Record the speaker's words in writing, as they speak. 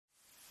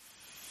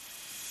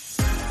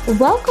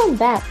Welcome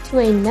back to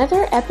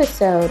another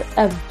episode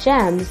of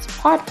GEMS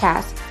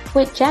podcast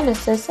with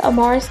Genesis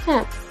Amaris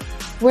Kemp,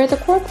 where the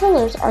core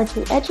pillars are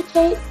to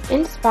educate,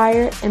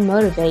 inspire, and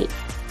motivate.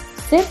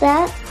 Sit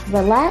back,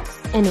 relax,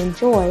 and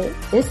enjoy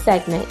this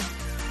segment.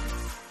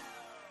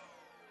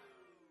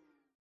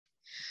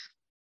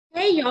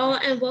 Hey y'all,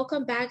 and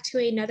welcome back to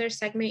another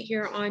segment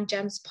here on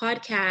GEMS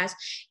podcast.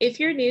 If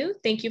you're new,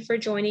 thank you for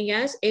joining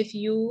us. If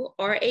you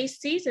are a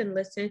seasoned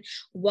listener,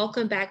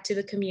 welcome back to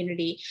the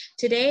community.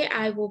 Today,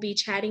 I will be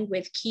chatting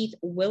with Keith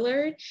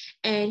Willard,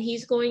 and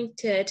he's going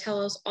to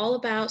tell us all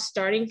about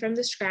starting from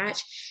the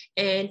scratch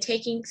and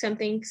taking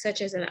something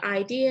such as an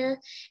idea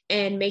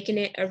and making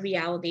it a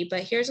reality.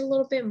 But here's a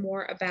little bit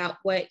more about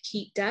what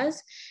Keith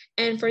does.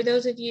 And for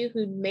those of you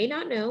who may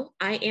not know,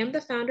 I am the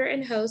founder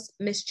and host,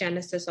 Miss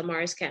Genesis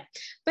Amaris Kemp.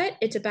 But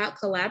it's about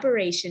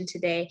collaboration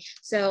today.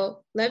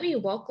 So let me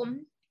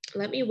welcome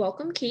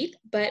Keith.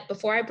 But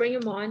before I bring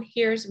him on,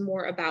 here's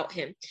more about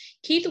him.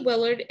 Keith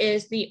Willard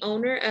is the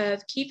owner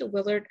of Keith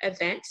Willard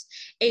Events,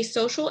 a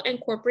social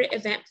and corporate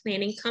event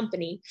planning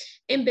company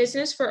in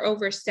business for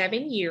over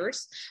 7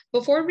 years.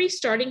 Before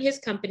restarting his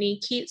company,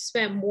 Keith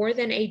spent more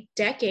than a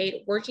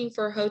decade working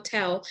for a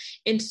hotel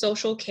in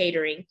social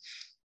catering.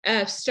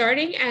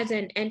 Starting as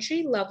an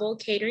entry-level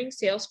catering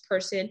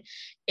salesperson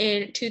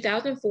in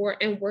 2004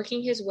 and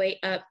working his way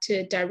up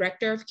to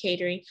director of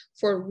catering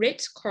for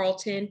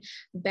Ritz-Carlton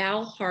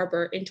Bal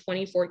Harbour in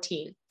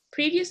 2014.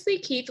 Previously,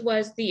 Keith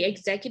was the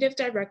executive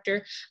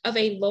director of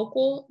a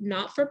local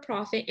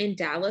not-for-profit in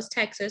Dallas,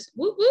 Texas,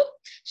 whoop, whoop,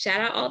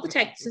 shout out all the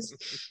Texans,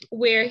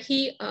 where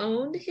he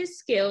owned his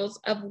skills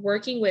of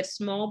working with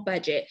small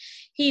budget.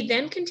 He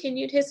then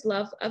continued his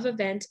love of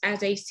events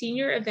as a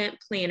senior event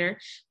planner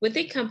with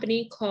a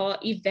company called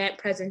Event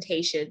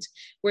Presentations,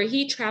 where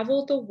he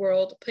traveled the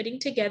world putting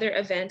together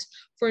events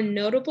for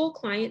notable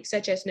clients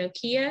such as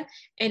Nokia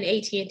and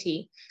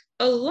AT&T.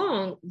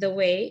 Along the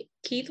way,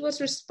 Keith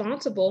was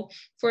responsible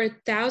for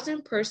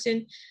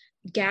 1,000-person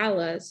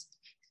galas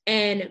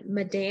and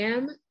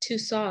Madame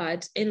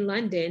Tussauds in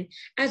London,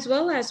 as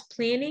well as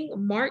planning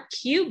Mark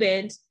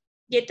Cuban's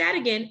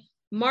 40th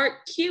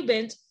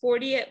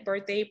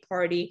birthday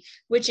party,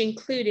 which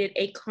included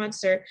a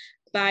concert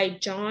by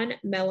John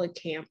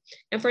Mellencamp.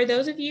 And for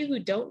those of you who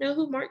don't know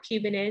who Mark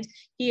Cuban is,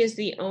 he is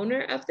the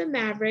owner of the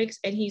Mavericks,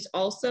 and he's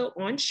also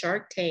on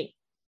Shark Tank.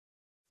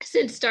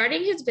 Since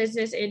starting his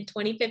business in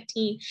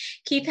 2015,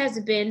 Keith has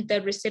been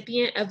the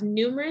recipient of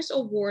numerous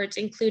awards,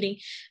 including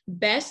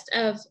Best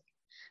of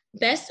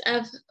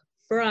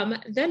from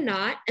The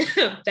Knot,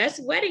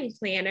 Best Wedding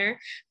Planner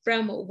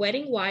from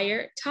Wedding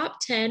Wire, Top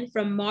 10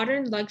 from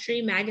Modern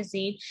Luxury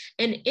Magazine,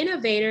 and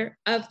Innovator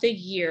of the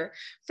Year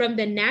from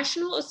the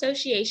National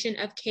Association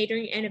of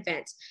Catering and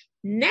Events.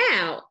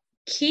 Now,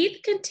 Keith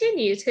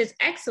continues his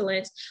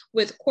excellence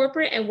with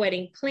corporate and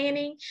wedding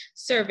planning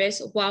service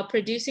while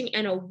producing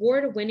an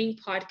award-winning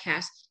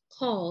podcast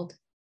called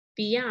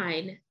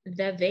Behind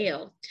the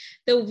Veil.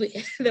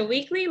 The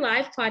weekly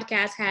live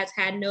podcast has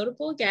had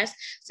notable guests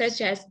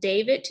such as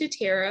David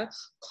Tutera,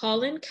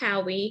 Colin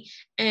Cowie,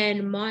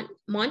 and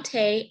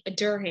Monte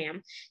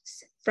Durham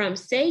from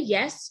Say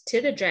Yes to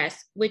the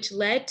Dress, which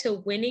led to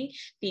winning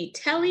the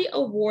Telly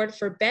Award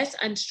for Best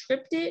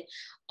Unscripted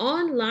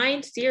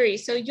Online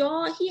Series. So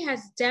y'all, he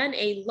has done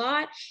a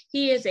lot.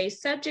 He is a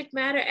subject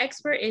matter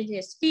expert in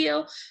his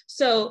field.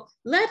 So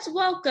let's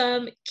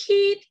welcome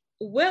Keith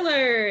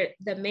Willard,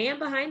 the man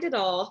behind it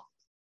all.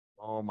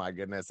 Oh my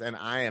goodness. And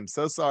I am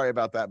so sorry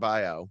about that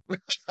bio.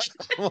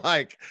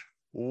 Like,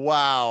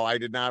 wow, I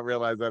did not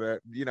realize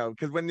that,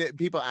 because when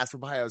people ask for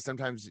bios,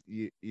 sometimes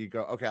you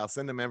go, okay, I'll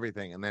send them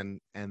everything. And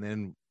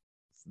then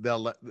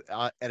I'll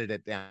edit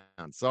it down.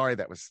 Sorry,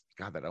 that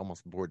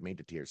almost bored me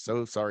to tears.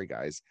 So sorry,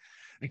 guys.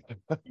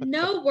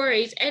 No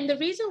worries. And the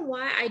reason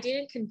why I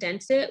didn't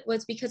condense it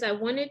was because I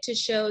wanted to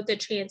show the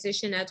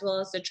transition as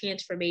well as the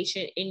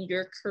transformation in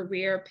your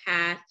career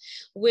path,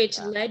 which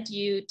led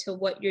you to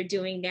what you're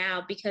doing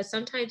now. Because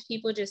sometimes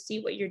people just see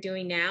what you're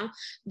doing now,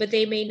 but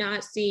they may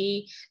not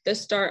see the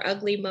start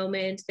ugly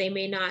moments. They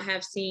may not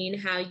have seen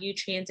how you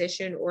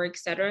transition or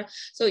etc.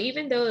 So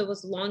even though it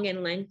was long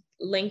and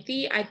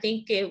lengthy, I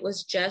think it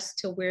was just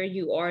to where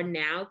you are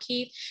now,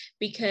 Keith,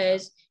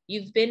 because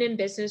you've been in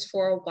business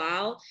for a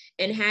while,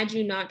 and had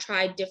you not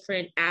tried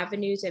different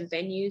avenues and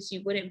venues,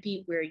 you wouldn't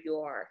be where you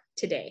are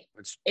today.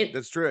 That's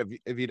true.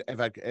 If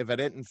I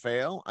didn't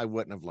fail, I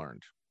wouldn't have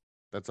learned.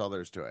 That's all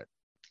there is to it.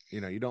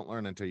 You don't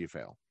learn until you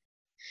fail.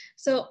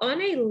 So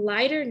on a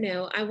lighter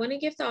note, I want to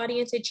give the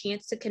audience a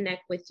chance to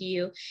connect with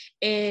you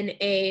in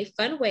a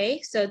fun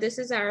way. So this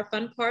is our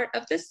fun part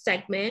of the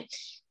segment,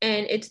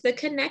 and it's the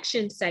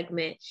connection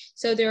segment.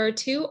 So there are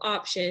two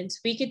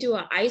options. We could do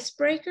an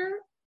icebreaker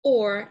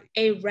or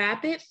a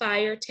rapid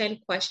fire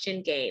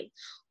 10-question game.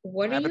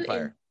 What are you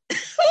fire.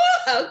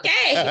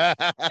 Okay.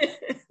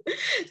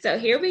 So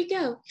here we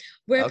go.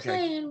 We're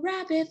playing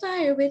rapid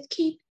fire with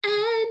Keith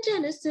and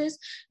Genesis.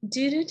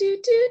 Do.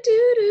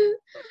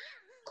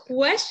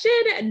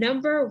 Question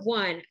number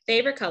 1.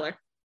 Favorite color?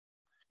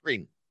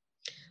 Green.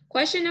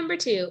 Question number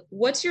 2.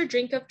 What's your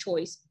drink of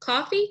choice?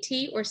 Coffee,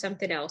 tea, or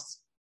something else?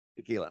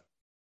 Tequila.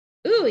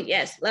 Ooh,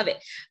 yes, love it.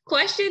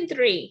 Question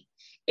 3.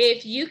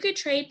 If you could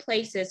trade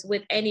places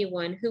with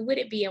anyone, who would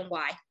it be and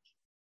why?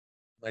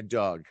 My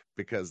dog,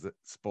 because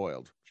it's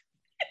spoiled.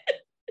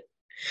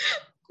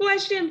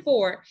 Question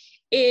 4.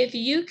 If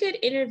you could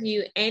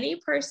interview any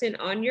person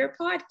on your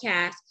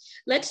podcast,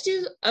 let's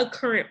do a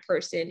current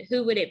person,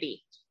 who would it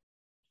be?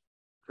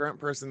 Current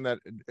person that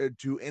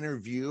to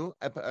interview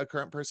a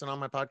current person on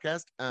my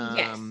podcast.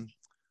 Yes.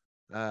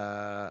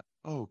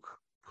 Oh,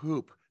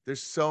 poop.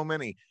 There's so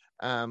many.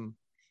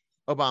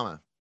 Obama.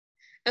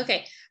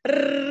 Okay.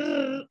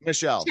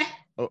 Michelle.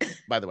 Oh,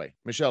 by the way,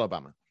 Michelle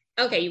Obama.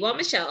 Okay, you want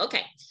Michelle.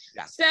 Okay.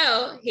 Yeah.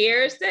 So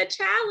here's the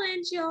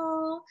challenge,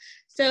 y'all.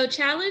 So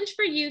challenge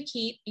for you,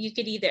 Keith. You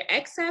could either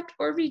accept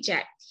or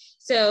reject.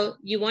 So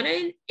you want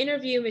to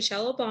interview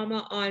Michelle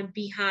Obama on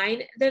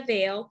Behind the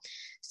Veil.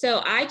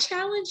 So I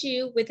challenge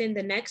you within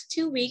the next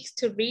 2 weeks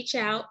to reach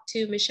out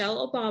to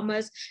Michelle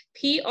Obama's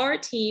PR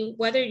team,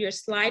 whether you're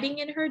sliding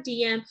in her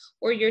DM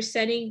or you're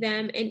sending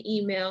them an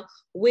email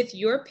with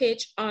your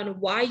pitch on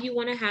why you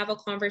want to have a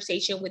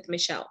conversation with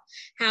Michelle.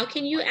 How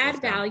can you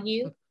add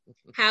value?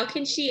 How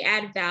can she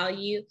add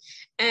value?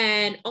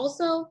 And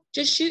also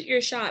just shoot your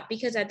shot,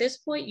 because at this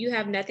point you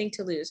have nothing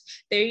to lose.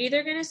 They're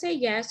either going to say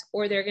yes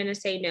or they're going to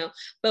say no.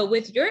 But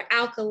with your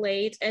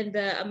accolades and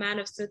the amount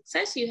of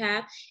success you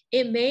have,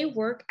 it may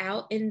work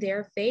out in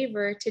their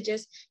favor to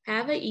just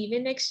have an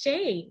even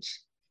exchange.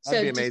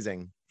 That'd be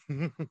amazing.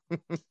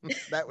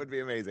 That would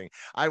be amazing.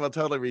 I will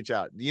totally reach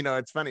out.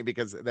 It's funny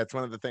because that's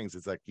one of the things.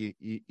 It's like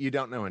you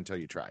don't know until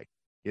you try.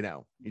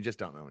 You just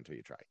don't know until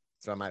you try.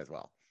 So I might as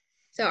well.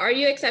 So are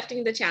you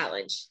accepting the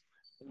challenge?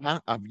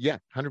 Yeah,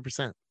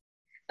 100%.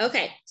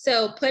 Okay,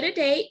 so put a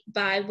date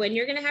by when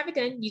you're going to have it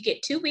done. You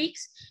get 2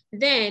 weeks.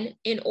 Then,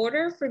 in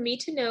order for me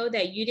to know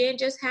that you didn't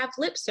just have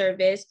lip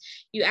service,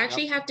 you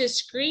actually have to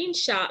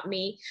screenshot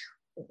me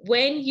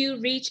when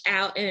you reach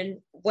out and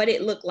what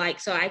it looked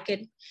like, so I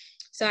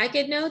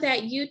could know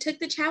that you took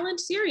the challenge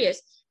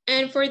serious.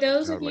 And for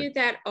those of you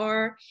that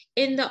are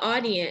in the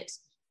audience,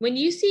 when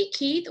you see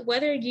Keith,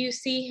 whether you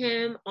see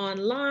him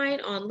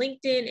online, on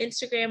LinkedIn,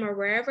 Instagram, or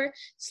wherever,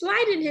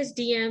 slide in his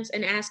DMs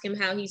and ask him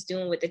how he's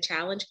doing with the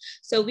challenge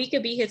so we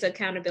could be his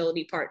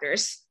accountability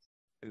partners.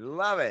 I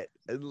love it.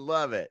 I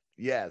love it.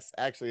 Yes.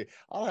 Actually,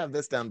 I'll have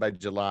this done by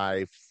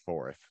July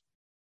 4th.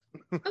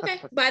 Okay.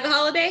 By the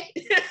holiday?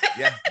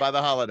 Yeah, by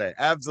the holiday.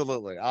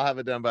 Absolutely. I'll have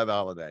it done by the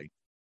holiday.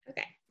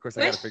 Okay. Of course,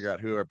 I got to figure out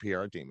who our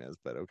PR team is,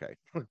 but okay.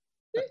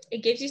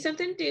 It gives you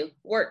something to do.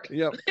 Work.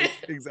 Yep,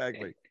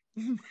 exactly.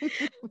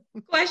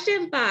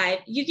 Question 5.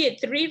 You get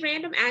 3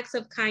 random acts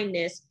of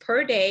kindness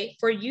per day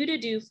for you to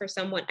do for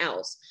someone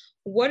else.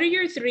 What are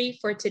your 3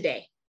 for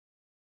today?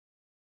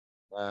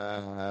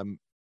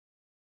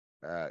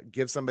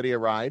 Give somebody a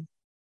ride,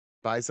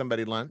 buy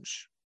somebody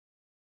lunch,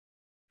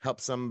 help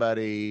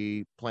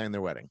somebody plan their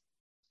wedding.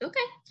 Okay.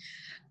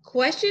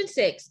 Question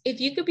 6.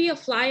 If you could be a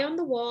fly on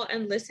the wall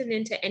and listen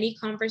into any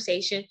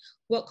conversation,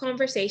 what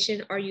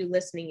conversation are you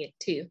listening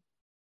to?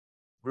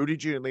 Rudy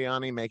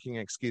Giuliani making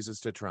excuses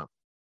to Trump.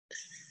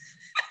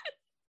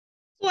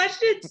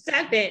 Question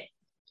 7.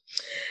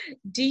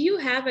 Do you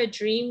have a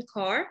dream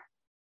car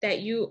that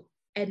you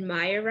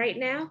admire right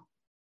now?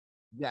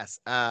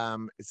 Yes.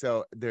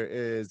 So there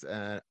is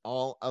an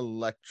all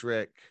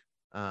electric,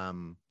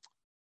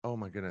 oh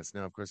my goodness.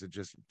 No, of course it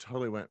just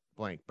totally went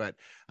blank, but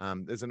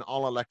there's an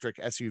all electric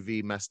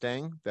SUV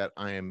Mustang that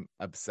I am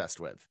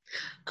obsessed with.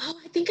 Oh,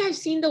 I think I've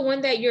seen the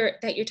one that you're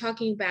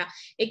talking about.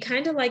 It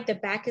kind of like the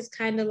back is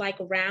kind of like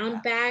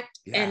round back.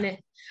 Yeah. And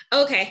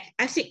okay,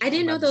 I see. I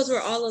didn't know those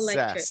were all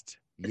electric.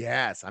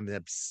 Yes, I'm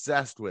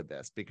obsessed with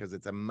this because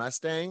it's a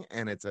Mustang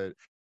and it's a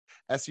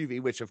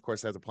SUV, which of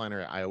course has a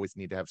planner. I always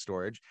need to have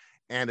storage,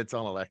 and it's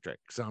all electric.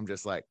 So I'm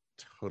just like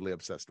totally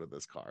obsessed with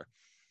this car.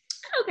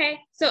 Okay.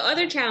 So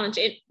other challenge,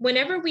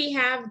 whenever we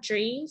have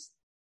dreams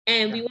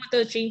and we want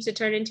those dreams to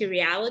turn into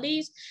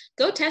realities,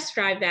 go test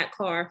drive that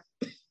car.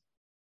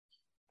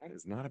 That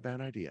is not a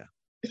bad idea.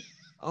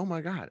 Oh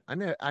my God. I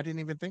didn't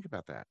even think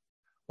about that.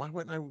 Why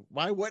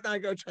wouldn't I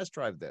go test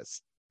drive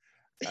this?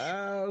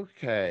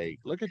 Okay.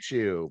 Look at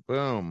you.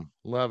 Boom.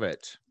 Love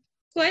it.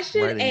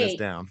 Question Writing 8. this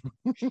down.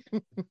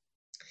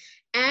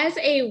 As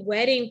a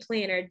wedding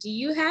planner, do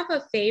you have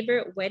a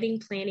favorite wedding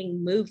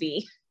planning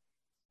movie?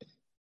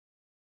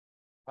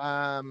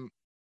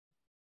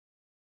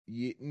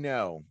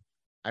 No,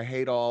 I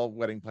hate all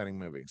wedding planning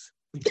movies.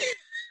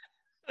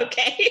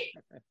 Okay.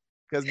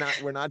 Because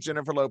we're not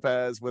Jennifer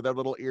Lopez with our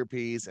little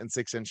earpiece and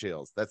 6-inch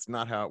heels. That's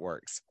not how it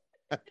works.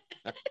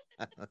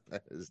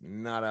 That is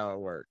not how it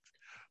works.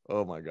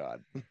 Oh my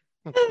God.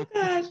 Oh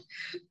gosh.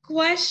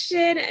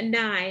 Question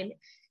 9.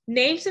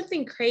 Name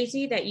something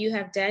crazy that you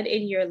have done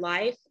in your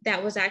life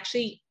that was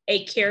actually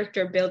a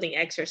character building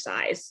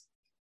exercise.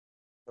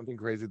 Something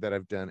crazy that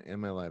I've done in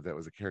my life that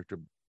was a character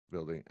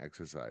building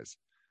exercise.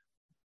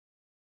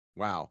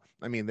 Wow.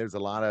 I mean, there's a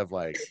lot of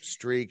like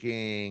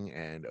streaking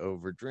and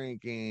over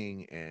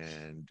drinking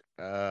and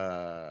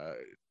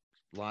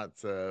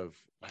lots of,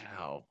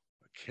 wow,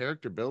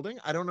 character building.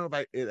 I don't know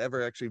if it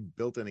ever actually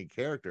built any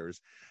characters.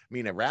 I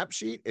mean, a rap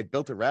sheet, it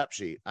built a rap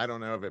sheet. I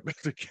don't know if it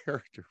built a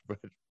character, but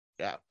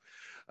yeah.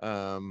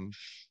 Um,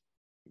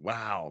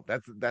 wow,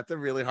 that's a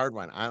really hard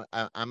one.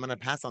 I'm gonna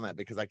pass on that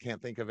because I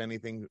can't think of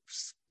anything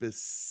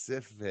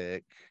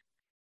specific.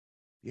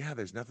 Yeah,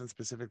 there's nothing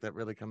specific that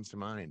really comes to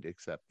mind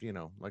except,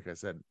 like I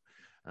said,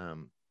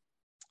 um,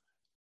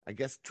 I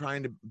guess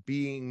trying to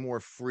being more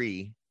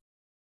free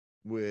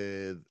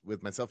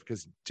with myself,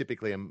 because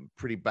typically I'm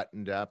pretty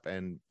buttoned up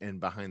and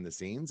behind the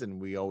scenes, and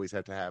we always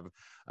have to have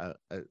a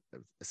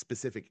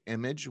specific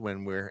image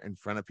when we're in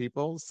front of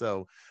people.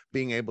 So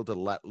being able to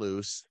let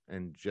loose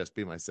and just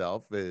be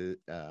myself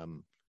without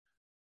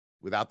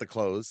the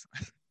clothes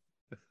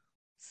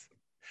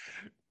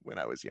when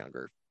I was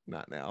younger,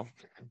 not now.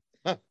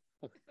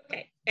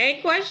 Okay,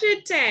 and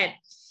question 10.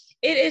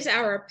 It is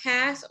our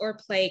pass or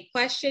play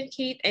question,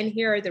 Keith, and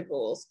here are the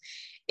rules.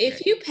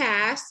 If you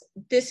pass,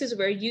 this is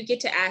where you get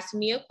to ask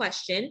me a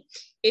question.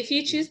 If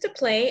you choose to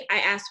play, I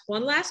ask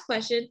one last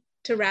question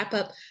to wrap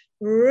up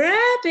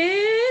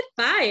rapid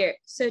fire.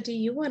 So do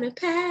you want to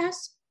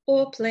pass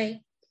or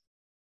play?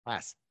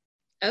 Pass.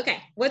 Okay,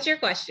 what's your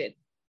question?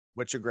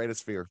 What's your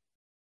greatest fear?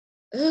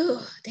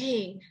 Oh,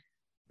 dang.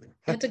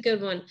 That's a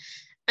good one.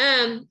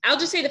 I'll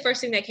just say the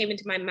first thing that came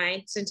into my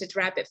mind, since it's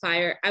rapid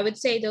fire. I would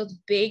say those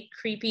big,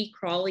 creepy,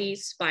 crawly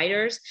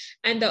spiders.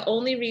 And the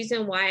only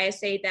reason why I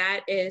say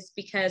that is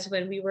because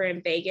when we were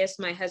in Vegas,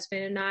 my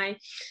husband and I,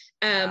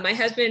 my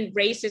husband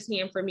raised his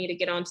hand for me to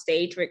get on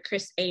stage with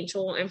Criss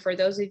Angel. And for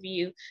those of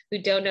you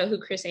who don't know who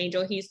Criss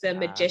Angel, he's the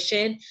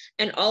magician.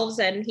 And all of a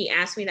sudden he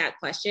asked me that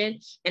question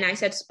and I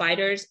said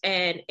spiders,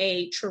 and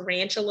a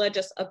tarantula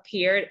just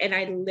appeared. And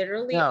I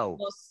literally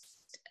almost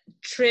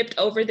tripped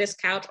over this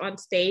couch on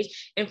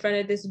stage in front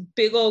of this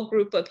big old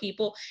group of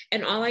people.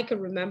 And all I could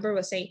remember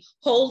was saying,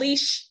 holy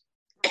sh.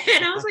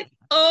 And I was like,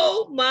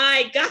 oh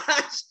my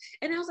gosh.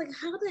 And I was like,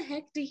 how the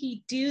heck did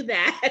he do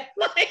that?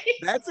 Like,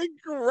 that's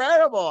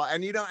incredible.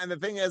 And and the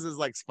thing is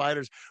like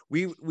spiders,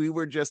 we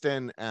were just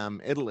in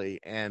Italy,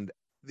 and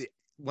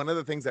one of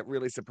the things that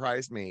really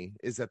surprised me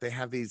is that they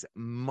have these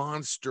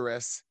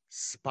monstrous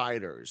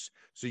spiders.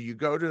 So you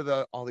go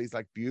to all these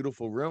like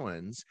beautiful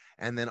ruins,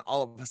 and then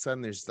all of a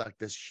sudden there's like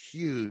this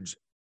huge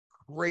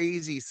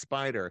crazy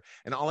spider,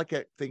 and all I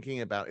kept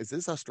thinking about is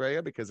this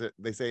Australia, because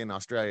they say in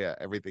Australia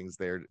everything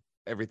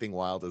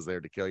wild is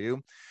there to kill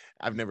you.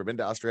 I've never been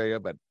to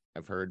Australia, but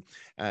I've heard.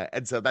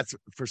 And so that's,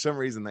 for some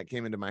reason, that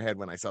came into my head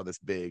when I saw this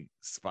big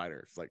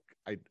spider. It's like,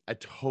 I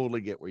totally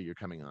get where you're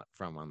coming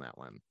from on that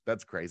one.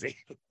 That's crazy.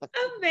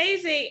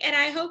 Amazing. And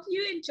I hope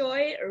you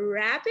enjoyed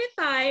rapid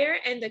fire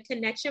and the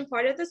connection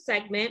part of the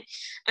segment,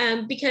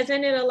 because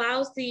then it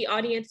allows the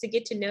audience to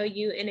get to know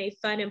you in a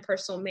fun and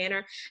personal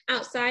manner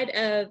outside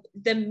of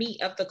the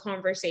meat of the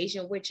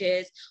conversation, which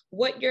is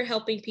what you're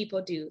helping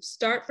people do.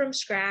 Start from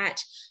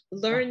scratch,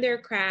 learn their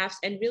crafts,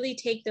 and really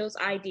take those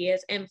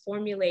ideas and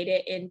formulate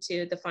it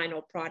into the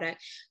final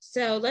product.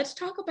 So let's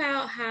talk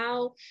about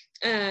how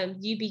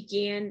you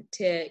began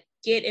to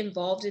get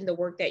involved in the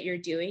work that you're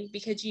doing,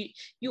 because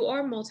you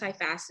are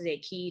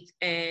multifaceted, Keith,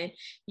 and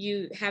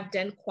you have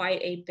done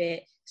quite a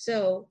bit.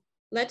 So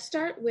let's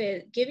start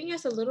with giving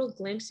us a little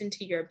glimpse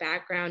into your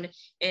background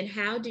and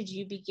how did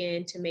you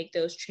begin to make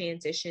those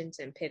transitions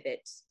and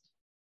pivots?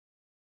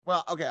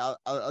 Well, okay,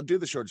 I'll do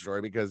the short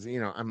story because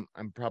I'm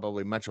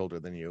probably much older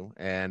than you,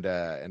 and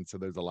so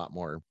there's a lot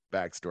more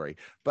backstory.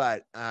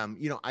 But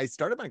I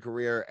started my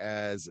career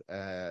as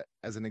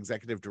an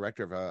executive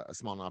director of a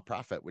small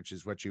nonprofit, which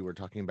is what you were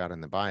talking about in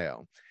the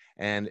bio.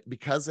 And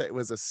because it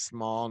was a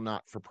small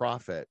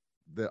not-for-profit,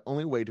 the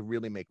only way to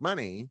really make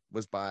money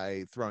was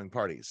by throwing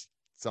parties,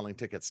 selling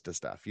tickets to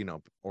stuff,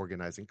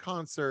 organizing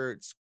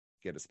concerts,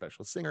 get a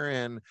special singer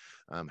in,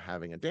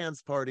 having a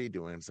dance party,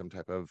 doing some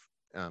type of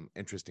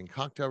interesting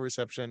cocktail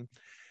reception.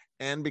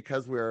 And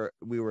because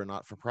we were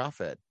not for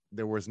profit,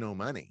 there was no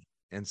money,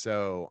 and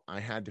so I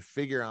had to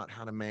figure out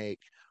how to make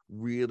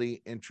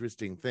really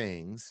interesting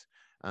things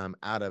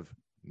out of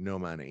no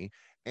money.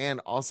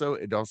 And also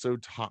it also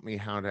taught me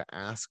how to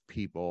ask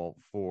people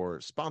for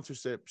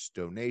sponsorships,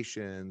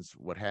 donations,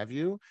 what have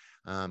you,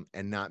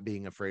 and not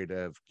being afraid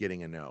of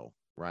getting a no,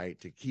 right?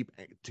 To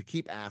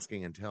keep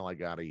asking until I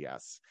got a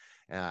yes.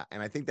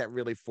 And I think that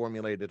really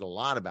formulated a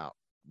lot about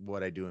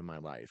what I do in my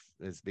life,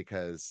 is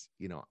because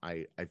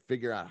I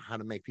figure out how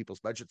to make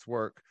people's budgets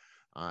work.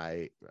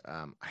 I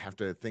have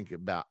to think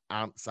about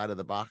outside of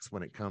the box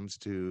when it comes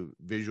to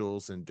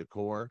visuals and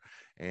decor,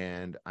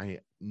 and I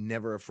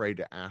never afraid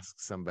to ask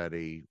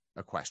somebody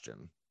a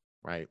question,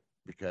 right?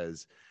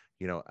 Because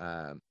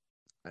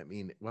I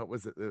mean, what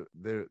was it?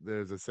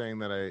 There's a saying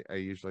that I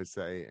usually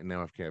say, and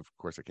now of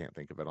course I can't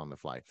think of it on the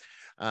fly.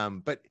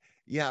 But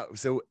yeah,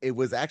 so it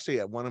was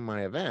actually at one of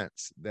my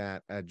events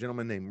that a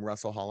gentleman named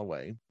Russell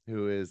Holloway,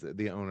 who is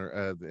the owner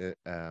of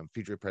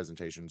Feature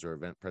Presentations or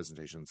Event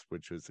Presentations,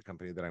 which was the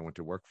company that I went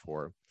to work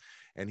for,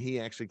 and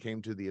he actually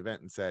came to the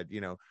event and said,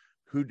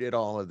 who did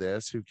all of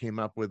this, who came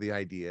up with the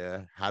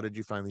idea, how did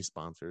you find these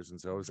sponsors?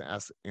 And so I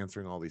was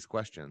answering all these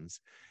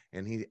questions,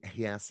 and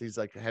he asked, he's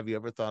like, have you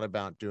ever thought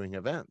about doing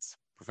events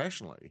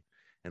professionally?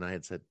 And I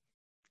had said,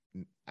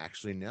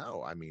 actually,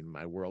 no. I mean,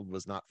 my world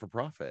was not for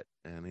profit.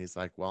 And he's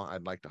like, well,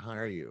 I'd like to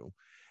hire you.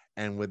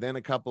 And within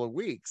a couple of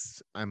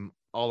weeks, I'm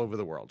all over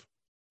the world.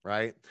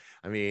 Right.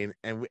 I mean,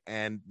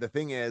 and the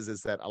thing is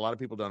that a lot of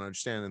people don't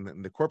understand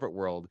in the corporate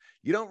world,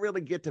 you don't really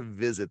get to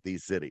visit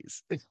these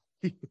cities.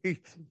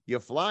 You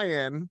fly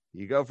in,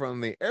 you go from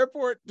the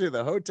airport to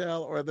the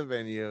hotel or the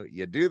venue,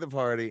 you do the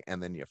party,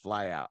 and then you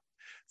fly out.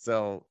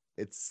 So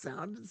it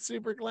sounded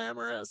super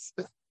glamorous.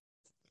 It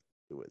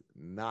was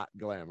not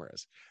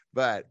glamorous,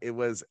 but it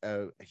was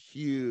a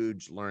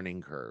huge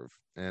learning curve,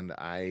 and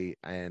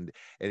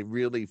it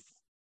really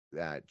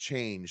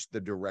changed the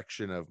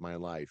direction of my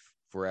life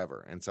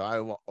forever. And so I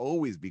will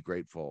always be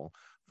grateful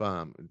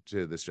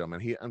to this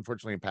gentleman. He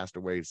unfortunately passed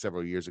away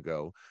several years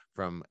ago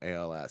from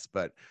ALS,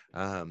 but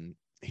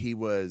he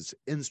was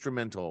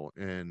instrumental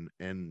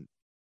in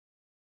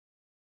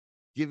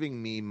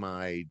giving me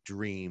my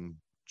dream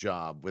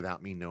job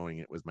without me knowing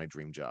it was my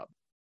dream job,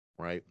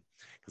 right?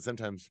 Because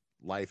sometimes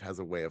life has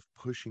a way of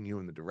pushing you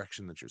in the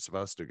direction that you're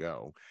supposed to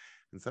go,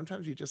 and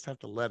sometimes you just have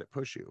to let it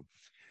push you.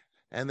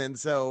 And then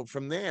so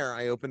from there,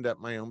 I opened up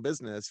my own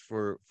business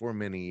for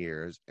many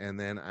years, and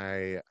then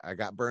I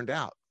got burned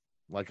out,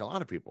 like a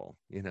lot of people.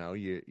 You know,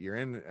 you're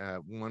in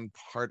one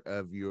part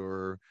of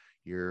your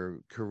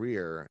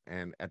career,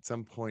 and at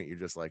some point you're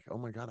just like, oh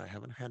my God, I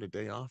haven't had a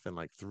day off in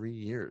like 3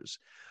 years.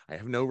 I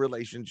have no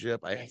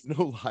relationship, I have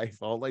no life,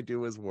 all I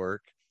do is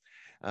work.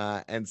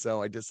 And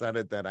so I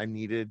decided that I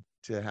needed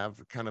to have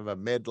kind of a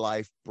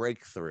midlife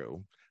breakthrough.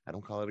 I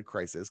don't call it a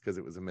crisis because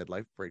it was a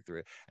midlife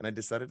breakthrough. And I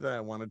decided that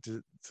I wanted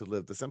to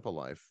live the simple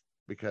life,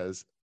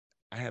 because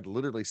I had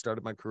literally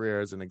started my career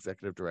as an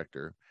executive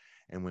director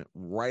and went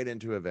right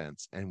into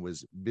events and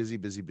was busy,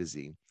 busy,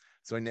 busy.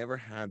 So I never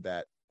had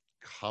that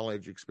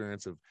college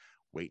experience of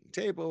waiting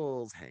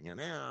tables,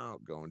 hanging out,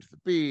 going to the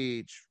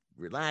beach,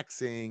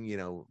 relaxing, you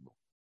know,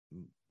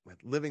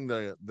 living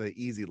the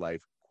easy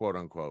life, quote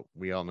unquote.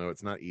 We all know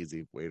it's not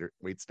easy.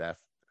 Wait staff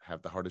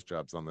have the hardest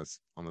jobs on this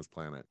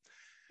planet.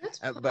 Let's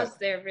pause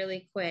there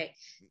really quick,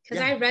 because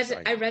yeah,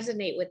 I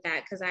resonate with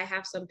that, because I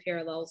have some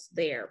parallels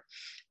there,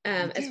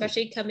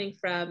 especially coming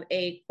from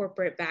a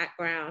corporate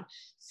background.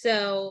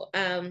 So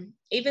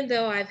even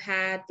though I've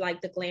had like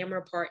the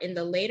glamour part in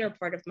the later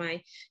part of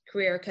my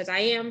career, because I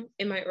am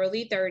in my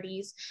early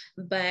 30s,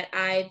 but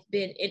I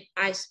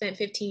spent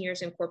 15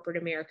 years in corporate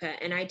America,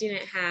 and I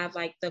didn't have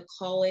like the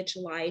college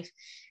life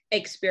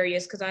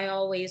experience, because I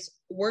always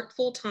worked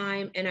full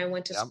time and I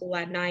went to school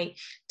at night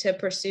to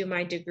pursue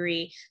my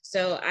degree.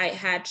 So I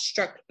had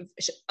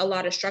a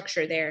lot of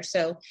structure there.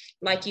 So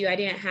like you, I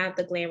didn't have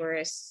the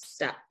glamorous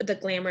stuff, the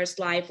glamorous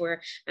life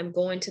where I'm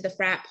going to the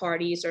frat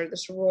parties or the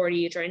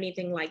sororities or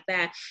anything like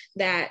that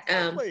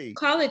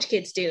college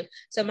kids do.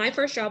 So my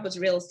first job was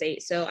real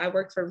estate. So I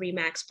worked for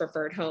Remax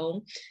Preferred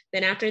Home.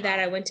 Then after that,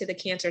 I went to the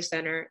cancer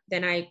center.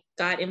 Then I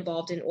got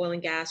involved in oil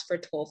and gas for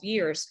 12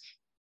 years.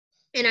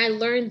 And I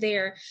learned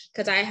there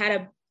because I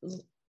had a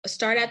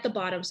start at the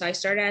bottom. So I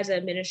started as an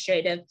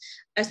administrative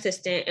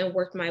assistant and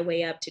worked my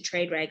way up to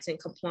trade regs and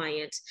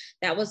compliance.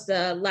 That was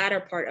the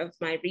latter part of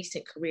my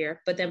recent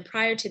career. But then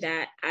prior to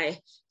that, I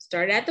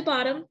started at the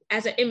bottom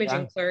as an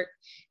imaging clerk.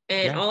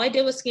 And all I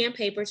did was scan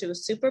papers. It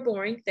was super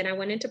boring. Then I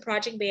went into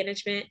project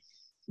management.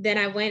 Then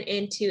I went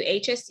into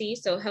HSC,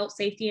 so health,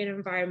 safety, and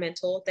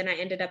environmental. Then I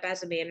ended up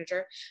as a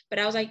manager. But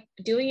I was like,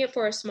 doing it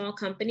for a small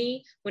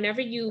company, whenever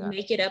you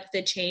make it up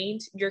the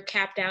chains, you're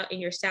capped out in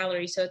your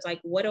salary. So it's like,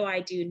 what do I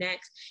do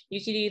next?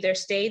 You could either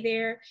stay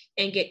there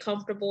and get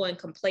comfortable and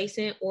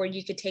complacent, or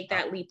you could take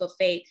that leap of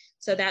faith.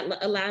 So that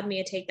allowed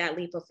me to take that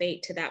leap of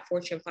faith to that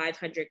Fortune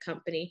 500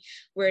 company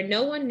where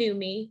no one knew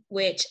me,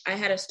 which I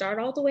had to start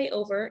all the way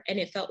over. And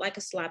it felt like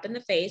a slap in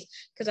the face,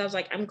 because I was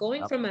like, I'm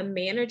going from a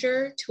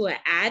manager to an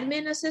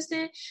admin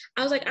assistant.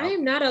 I was like, I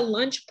am not a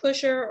lunch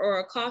pusher or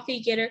a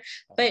coffee getter,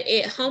 but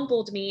it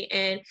humbled me.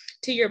 And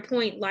to your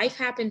point, life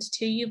happens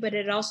to you, but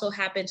it also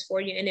happens for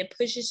you, and it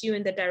pushes you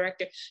in the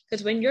director.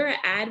 Because when you're an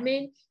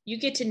admin, you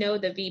get to know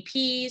the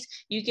VPs,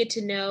 you get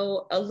to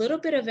know a little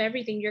bit of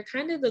everything. You're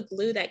kind of the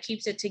glue that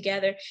keeps it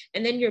together.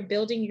 And then you're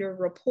building your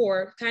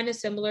rapport, kind of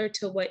similar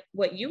to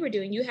what you were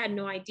doing. You had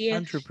no idea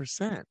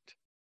 100%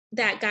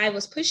 that guy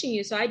was pushing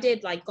you. So I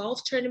did like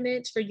golf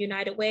tournaments for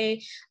United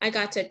Way. I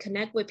got to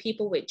connect with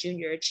people with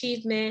junior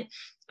achievement.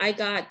 I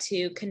got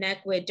to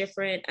connect with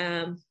different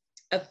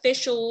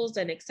officials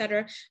and et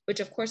cetera, which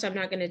of course I'm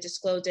not going to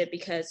disclose it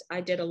because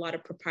I did a lot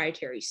of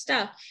proprietary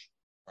stuff.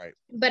 Right.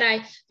 But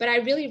I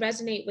really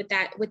resonate with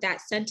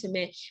that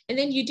sentiment. And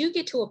then you do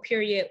get to a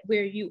period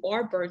where you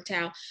are burnt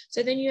out.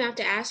 So then you have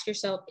to ask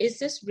yourself, is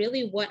this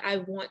really what I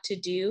want to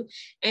do?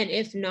 And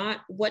if not,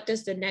 what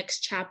does the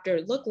next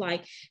chapter look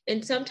like?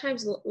 And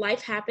sometimes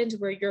life happens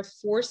where you're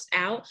forced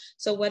out.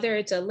 So whether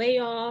it's a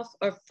layoff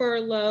or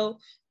furlough,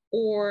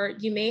 or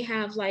you may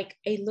have like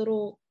a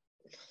little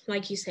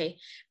like you say,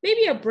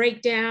 maybe a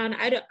breakdown.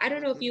 I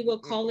don't know if you will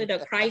call it a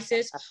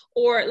crisis,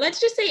 or let's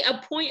just say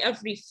a point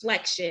of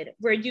reflection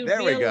where you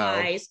There we go.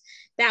 realize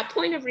that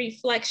point of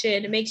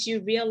reflection makes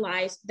you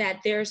realize that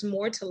there's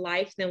more to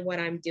life than what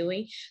I'm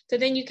doing. So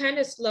then you kind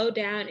of slow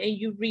down and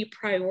you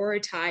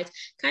reprioritize,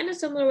 kind of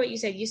similar to what you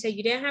said. You said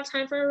you didn't have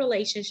time for a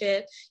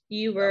relationship.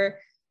 You were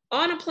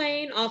on a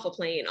plane, off a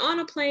plane, on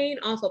a plane,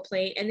 off a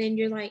plane. And then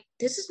you're like,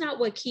 this is not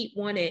what Keith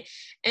wanted.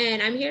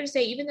 And I'm here to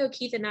say, even though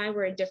Keith and I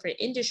were in different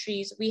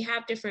industries, we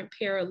have different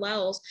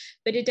parallels,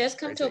 but it does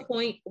come to a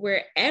point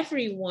where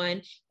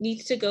everyone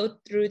needs to go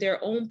through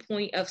their own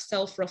point of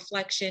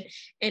self-reflection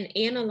and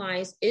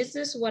analyze, is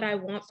this what I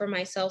want for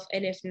myself?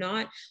 And if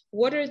not,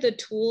 what are the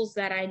tools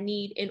that I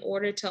need in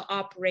order to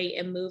operate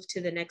and move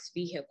to the next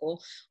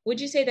vehicle?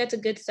 Would you say that's a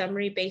good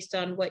summary based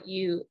on what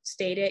you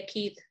stated,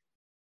 Keith?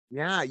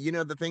 Yeah,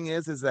 the thing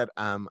is that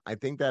I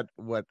think that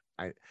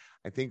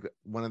I think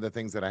one of the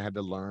things that I had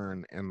to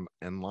learn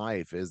in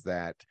life is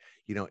that,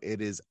 it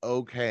is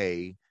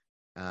okay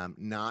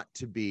not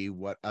to be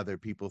what other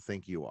people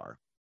think you are,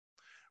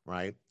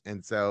 right?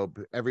 And so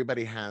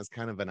everybody has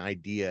kind of an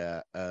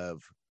idea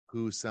of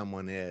who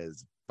someone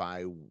is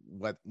by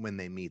when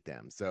they meet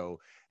them.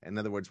 So in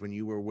other words, when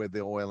you were with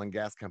the oil and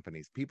gas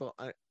companies, people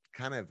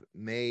kind of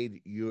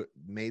made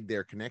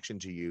their connection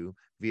to you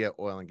via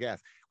oil and gas.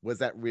 Was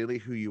that really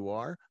who you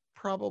are?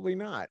 Probably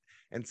not.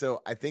 And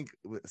so I think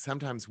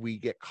sometimes we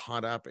get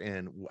caught up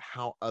in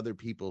how other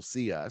people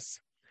see us,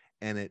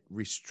 and it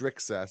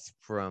restricts us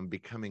from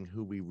becoming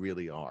who we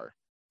really are,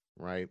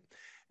 right?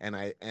 And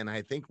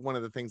I think one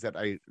of the things that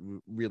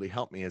really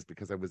helped me is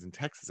because I was in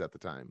Texas at the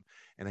time,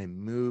 and I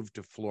moved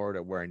to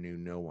Florida where I knew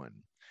no one.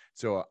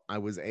 So I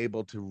was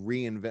able to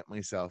reinvent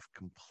myself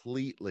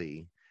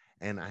completely,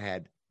 and I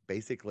had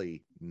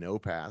basically no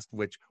past,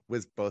 which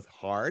was both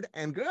hard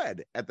and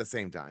good at the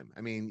same time.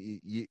 I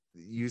mean,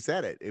 you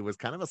said it. It was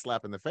kind of a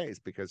slap in the face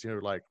because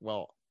you're like,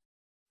 well,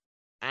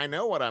 I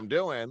know what I'm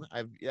doing.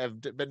 I've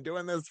been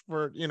doing this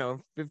for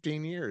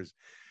 15 years,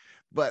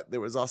 but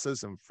there was also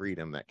some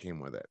freedom that came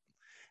with it.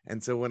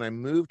 And so when I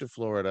moved to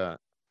Florida,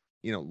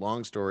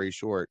 long story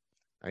short,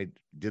 I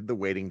did the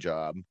waiting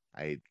job.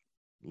 I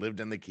lived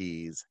in the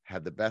Keys,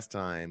 had the best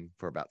time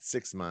for about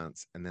 6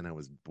 months, and then I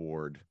was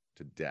bored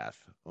to death.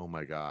 Oh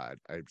my God.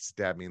 It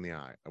stabbed me in the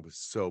eye. I was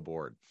so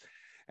bored.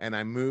 And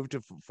I moved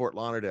to Fort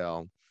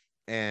Lauderdale,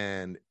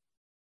 and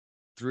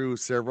through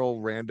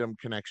several random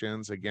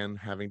connections, again,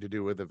 having to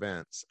do with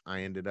events,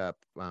 I ended up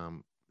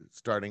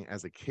starting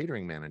as a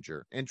catering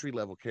manager,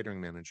 entry-level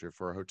catering manager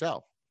for a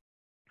hotel.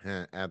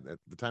 At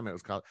the time, it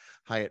was called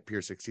Hyatt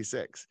Pier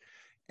 66.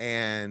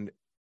 And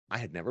I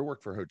had never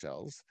worked for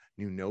hotels,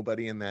 knew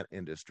nobody in that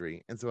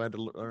industry. And so I had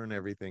to learn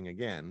everything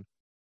again.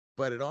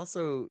 But it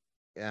also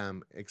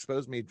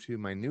exposed me to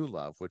my new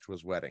love, which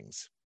was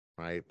weddings,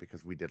 right?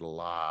 Because we did a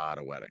lot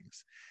of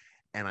weddings.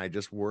 And I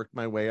just worked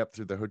my way up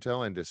through the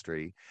hotel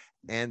industry.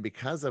 And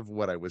because of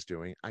what I was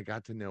doing, I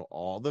got to know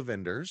all the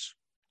vendors.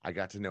 I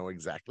got to know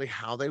exactly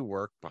how they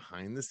work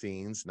behind the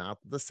scenes, not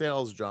the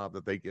sales job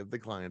that they give the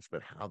clients,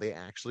 but how they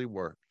actually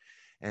work.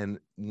 And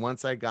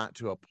once I got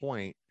to a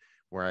point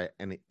where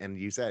and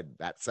you said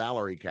that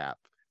salary cap,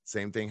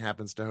 same thing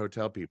happens to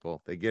hotel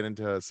people. They get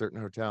into a certain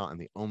hotel,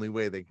 and the only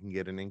way they can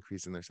get an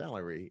increase in their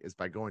salary is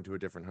by going to a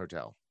different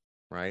hotel,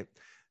 right?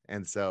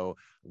 And so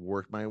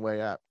worked my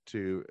way up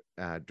to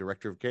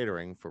director of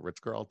catering for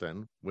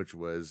Ritz-Carlton, which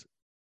was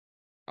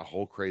a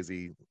whole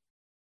crazy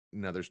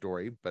another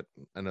story.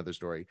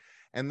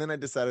 And then I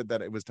decided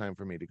that it was time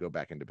for me to go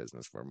back into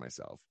business for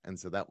myself. And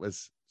so that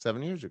was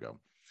 7 years ago.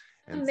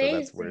 And Amazing. so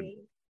that's where,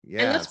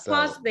 and let's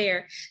pause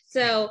there.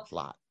 So a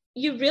lot.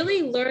 You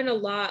really learn a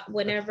lot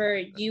whenever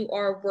you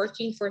are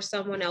working for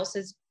someone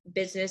else's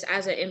business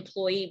as an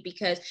employee,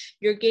 because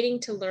you're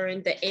getting to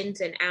learn the ins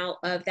and out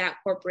of that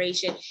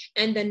corporation,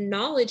 and the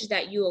knowledge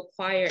that you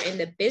acquire and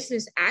the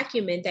business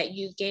acumen that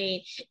you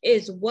gain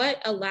is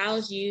what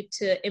allows you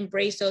to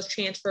embrace those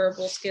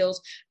transferable skills,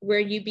 where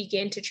you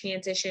begin to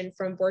transition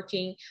from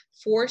working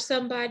for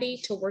somebody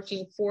to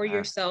working for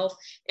yourself.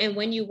 And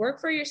when you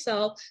work for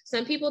yourself,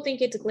 some people think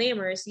it's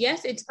glamorous.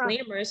 Yes, it's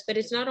glamorous, but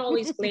it's not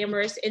always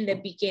glamorous in the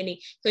beginning,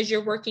 because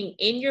you're working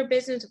in your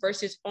business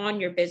versus on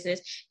your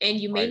business, and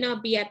you may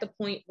not be at the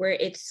point where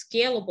it's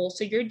scalable.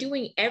 So you're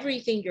doing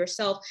everything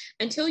yourself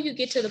until you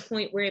get to the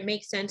point where it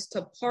makes sense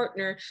to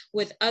partner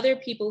with other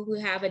people who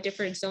have a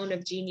different zone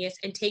of genius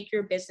and take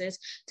your business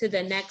to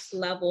the next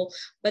level.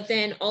 But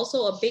then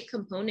also a big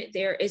component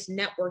there is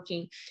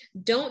networking.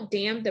 Don't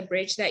dam the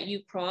bridge that you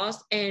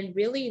cross, and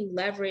really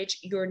leverage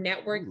your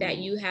network that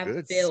you have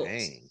built.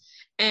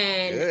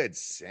 Good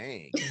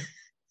saying.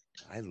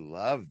 I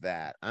love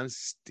that. I'm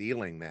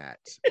stealing that.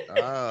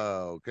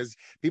 Oh, because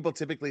people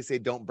typically say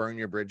don't burn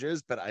your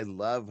bridges, but I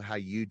love how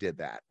you did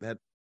that.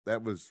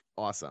 That was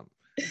awesome.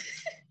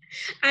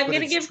 I'm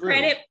going to give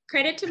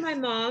credit to my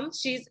mom.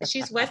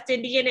 She's West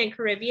Indian and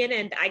Caribbean,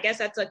 and I guess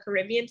that's a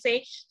Caribbean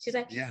saying. She's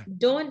like,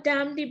 don't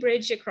dam the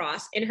bridge you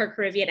cross, in her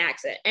Caribbean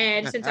accent.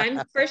 And since I'm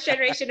first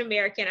generation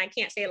American, I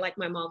can't say it like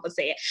my mom would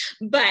say it.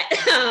 But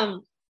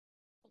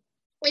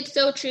It's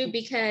so true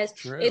because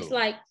it's True.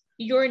 like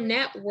your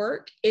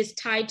network is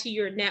tied to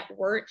your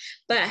network,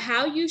 but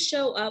how you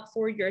show up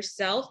for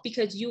yourself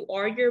because you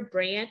are your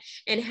brand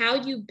and how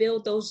you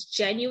build those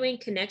genuine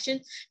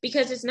connections,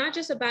 because it's not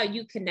just about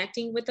you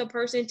connecting with a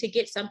person to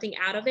get something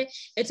out of it.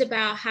 It's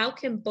about how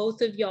can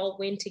both of y'all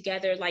win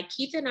together. Like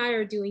Keith and I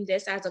are doing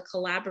this as a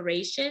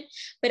collaboration,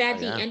 but Oh, at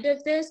the yeah. end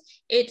of this,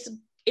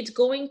 it's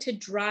going to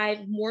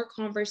drive more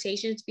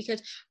conversations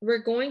because we're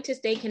going to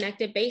stay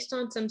connected based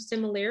on some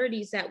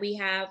similarities that we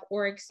have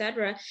or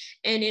etc.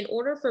 And in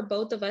order for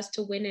both of us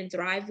to win and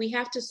thrive, we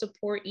have to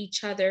support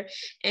each other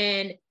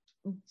and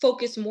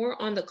focus more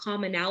on the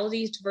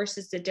commonalities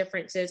versus the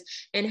differences,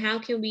 and how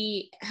can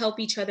we help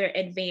each other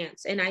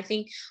advance. And I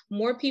think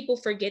more people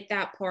forget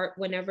that part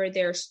whenever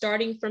they're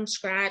starting from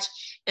scratch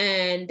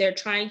and they're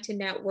trying to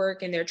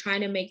network and they're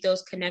trying to make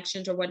those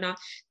connections or whatnot.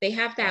 They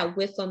have Yeah. that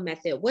WIFM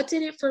method. What's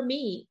in it for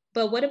me?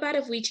 But what about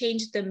if we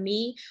change the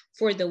me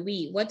for the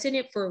we? What's in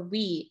it for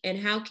we? And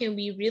how can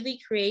we really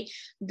create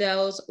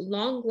those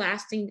long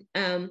lasting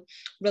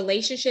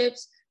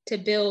relationships to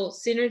build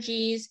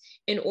synergies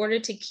in order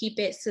to keep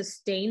it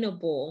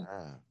sustainable?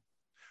 Yeah.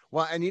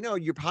 Well, and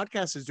your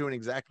podcast is doing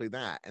exactly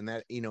that, and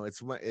that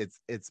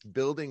it's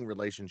building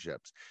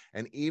relationships.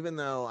 And even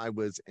though I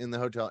was in the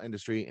hotel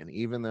industry, and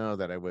even though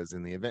that I was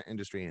in the event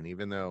industry, and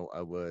even though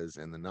I was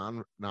in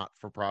the not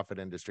for profit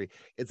industry,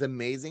 it's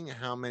amazing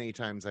how many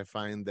times I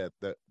find that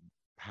the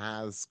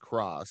paths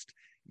crossed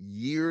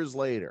years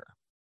later,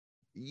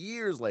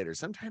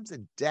 sometimes a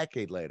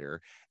decade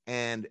later,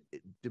 and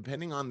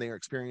depending on their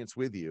experience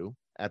with you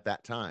at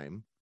that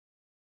time,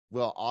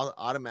 will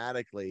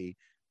automatically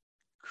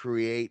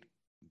create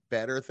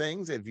better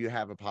things if you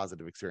have a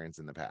positive experience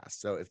in the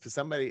past. So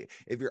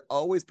if you're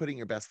always putting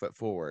your best foot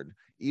forward,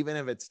 even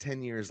if it's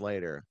 10 years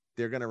later,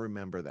 they're going to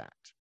remember that.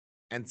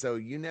 And so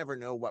you never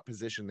know what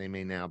position they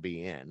may now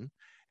be in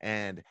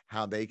and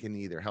how they can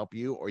either help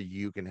you or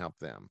you can help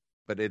them.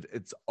 But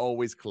it's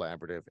always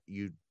collaborative.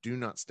 You do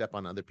not step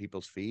on other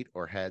people's feet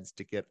or heads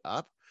to get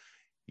up.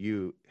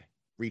 You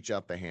reach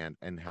out the hand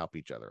and help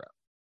each other up.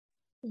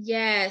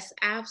 Yes,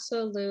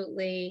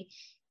 absolutely.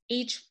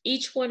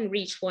 Each one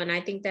reach one.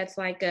 I think that's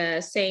like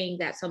a saying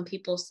that some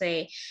people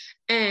say.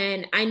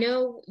 And I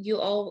know you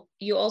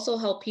also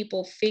help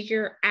people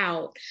figure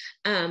out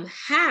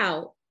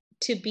how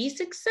to be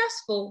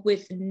successful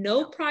with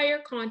no prior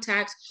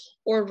contacts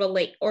or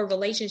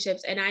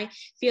relationships. And I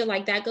feel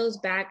like that goes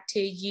back to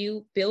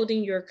you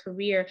building your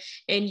career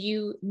and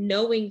you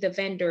knowing the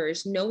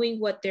vendors, knowing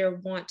what their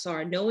wants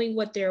are, knowing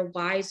what their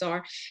whys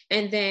are,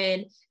 and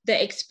then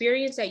the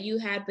experience that you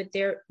had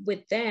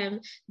with them,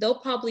 they'll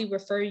probably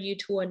refer you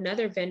to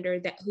another vendor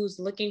that who's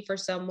looking for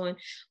someone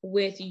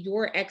with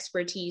your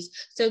expertise.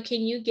 So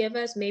can you give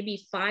us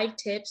maybe 5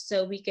 tips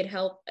so we could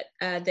help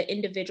the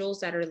individuals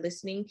that are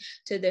listening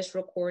to this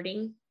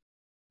recording?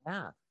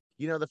 Yeah.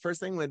 The first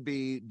thing would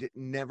be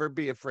never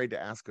be afraid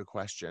to ask a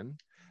question,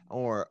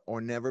 or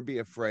never be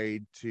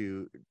afraid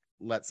to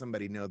let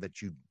somebody know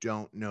that you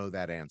don't know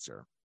that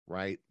answer,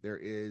 right? There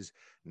is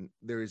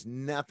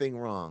nothing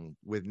wrong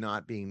with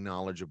not being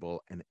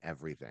knowledgeable in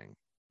everything,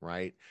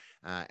 right?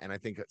 And I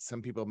think that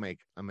some people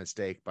make a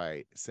mistake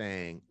by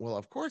saying, well,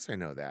 of course I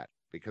know that,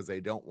 because they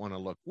don't want to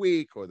look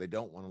weak or they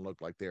don't want to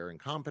look like they're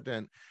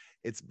incompetent.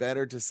 It's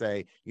better to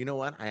say, you know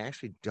what, I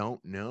actually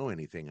don't know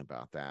anything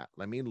about that.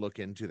 Let me look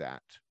into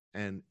that,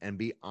 and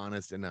be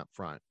honest and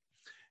upfront.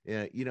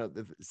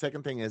 The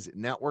second thing is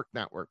network,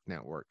 network,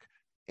 network.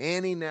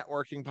 Any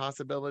networking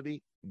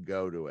possibility,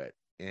 go to it.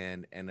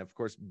 And of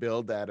course,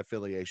 build that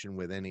affiliation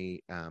with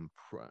any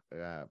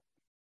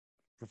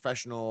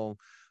professional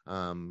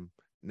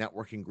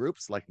networking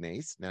groups like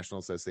NACE, National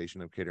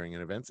Association of Catering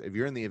and Events. If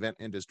you're in the event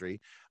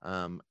industry,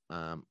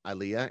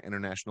 ILEA,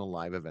 International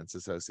Live Events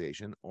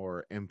Association,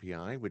 or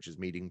MPI, which is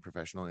Meeting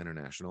Professional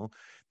International.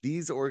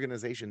 These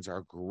organizations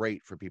are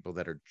great for people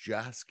that are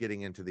just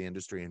getting into the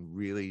industry and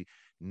really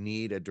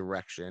need a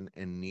direction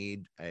and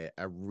need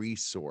a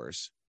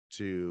resource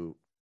to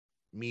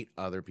meet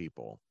other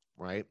people,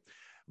 right?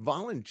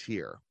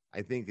 Volunteer,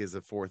 I think, is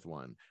a fourth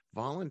one.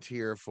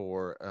 Volunteer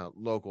for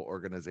local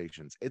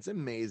organizations. It's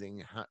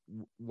amazing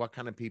what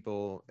kind of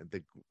people,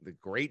 the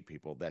great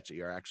people that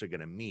you're actually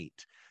going to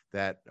meet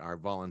that are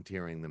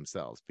volunteering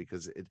themselves,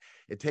 because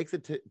it takes a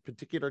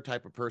particular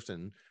type of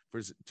person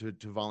to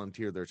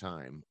volunteer their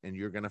time, and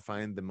you're going to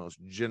find the most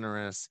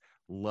generous,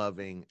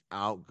 loving,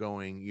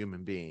 outgoing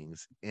human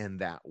beings in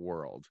that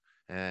world.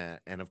 And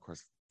of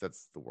course,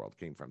 that's the world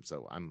came from.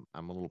 So I'm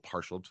a little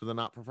partial to the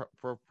not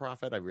for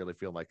profit. I really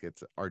feel like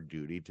it's our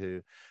duty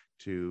to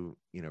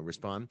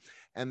respond.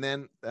 And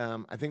then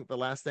I think the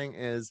last thing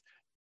is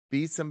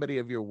be somebody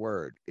of your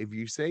word. If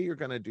you say you're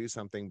going to do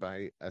something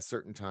by a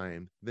certain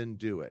time, then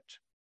do it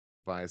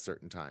by a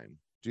certain time.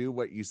 Do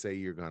what you say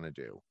you're going to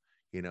do.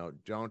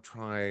 Don't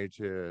try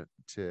to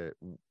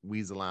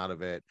weasel out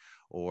of it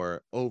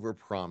or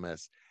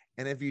overpromise.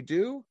 And if you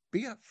do,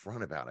 be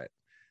upfront about it.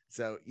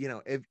 So,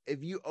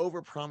 if you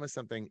overpromise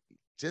something,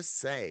 just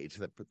say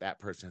to that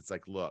person, it's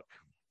like, look,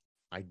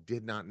 I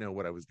did not know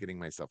what I was getting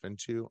myself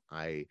into.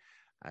 I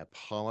I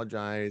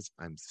apologize.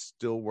 I'm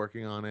still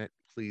working on it.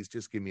 Please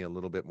just give me a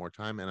little bit more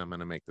time and I'm going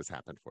to make this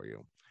happen for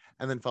you.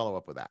 And then follow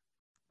up with that.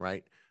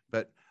 Right.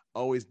 But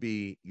always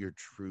be your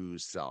true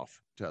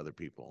self to other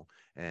people,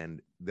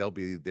 and they'll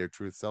be their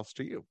true selves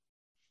to you.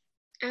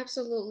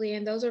 Absolutely.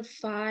 And those are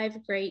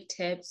 5 great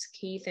tips,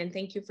 Keith. And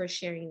thank you for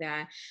sharing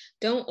that.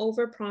 Don't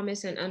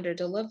overpromise and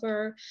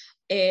underdeliver.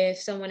 If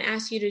someone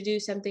asks you to do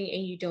something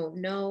and you don't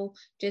know,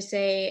 just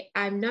say,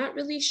 I'm not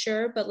really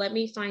sure, but let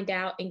me find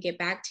out and get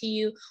back to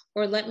you,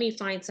 or let me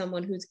find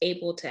someone who's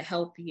able to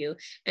help you.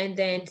 And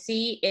then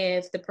see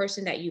if the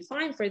person that you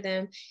find for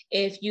them,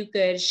 if you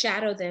could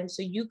shadow them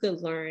so you could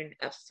learn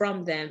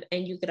from them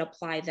and you could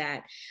apply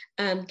that.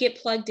 Get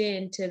plugged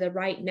into the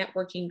right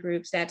networking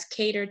groups that's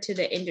catered to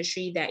the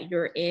industry that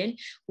you're in,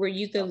 where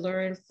you can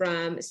learn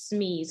from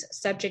SMEs,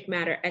 subject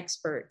matter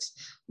experts.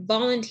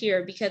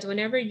 Volunteer, because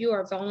whenever you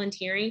are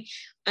volunteering,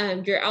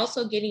 you're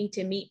also getting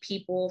to meet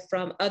people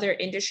from other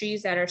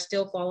industries that are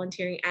still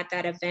volunteering at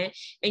that event,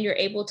 and you're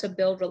able to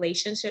build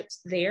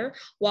relationships there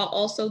while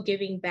also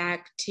giving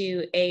back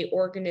to a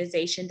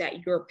organization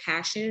that you're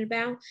passionate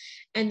about.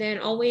 And then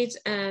always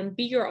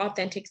be your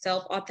authentic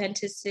self.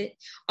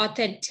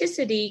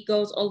 Authenticity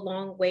goes a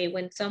long way.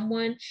 When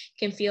someone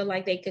can feel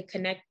like they could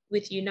connect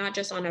with you, not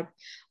just on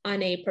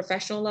a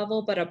professional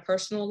level, but a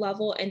personal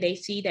level, and they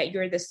see that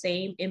you're the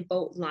same in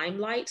both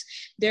limelights,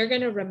 they're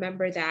going to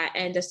remember that.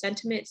 And the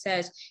sentiment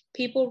says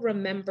people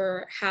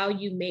remember how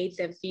you made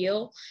them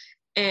feel.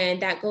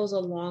 And that goes a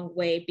long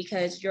way,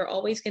 because you're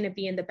always going to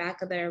be in the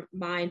back of their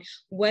mind,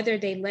 whether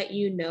they let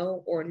you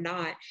know or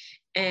not.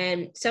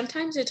 And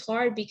sometimes it's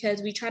hard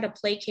because we try to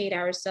placate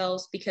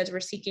ourselves because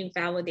we're seeking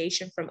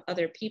validation from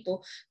other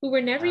people who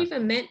were never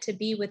even meant to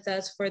be with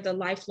us for the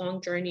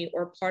lifelong journey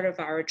or part of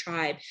our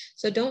tribe.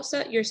 So don't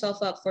set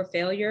yourself up for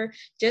failure.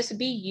 Just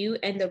be you,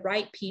 and the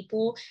right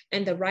people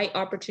and the right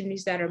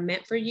opportunities that are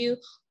meant for you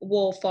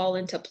will fall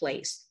into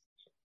place.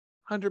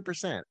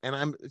 100%. And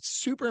I'm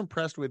super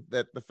impressed with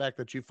that, the fact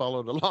that you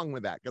followed along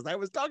with that, because I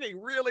was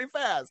talking really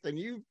fast and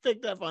you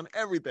picked up on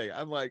everything.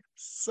 I'm like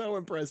so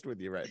impressed with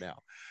you right now.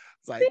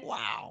 It's like,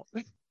 wow.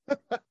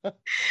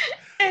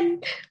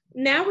 And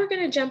now we're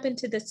going to jump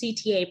into the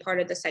CTA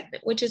part of the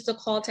segment, which is the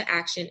call to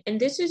action. And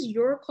this is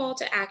your call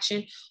to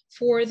action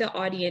for the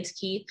audience,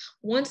 Keith.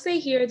 Once they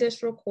hear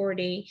this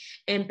recording,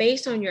 and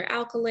based on your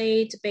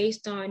accolades,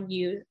 based on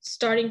you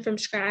starting from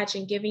scratch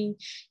and giving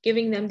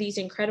them these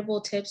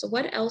incredible tips,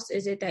 what else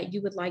is it that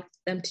you would like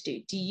them to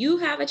do? Do you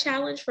have a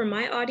challenge for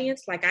my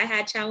audience, like I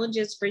had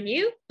challenges for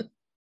you?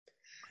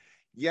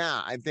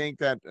 Yeah, I think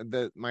that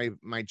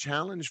my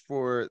challenge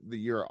for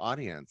your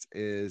audience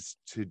is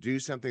to do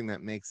something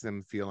that makes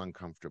them feel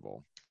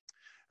uncomfortable,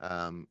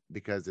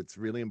 because it's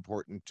really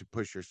important to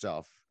push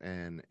yourself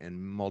in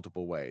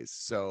multiple ways.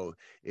 So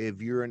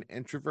if you're an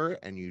introvert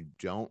and you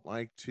don't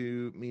like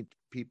to meet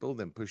people,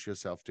 then push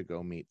yourself to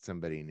go meet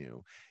somebody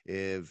new.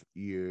 If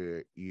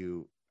you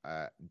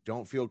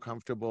don't feel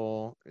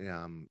comfortable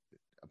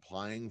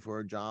applying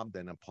for a job,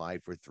 then apply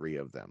for 3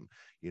 of them.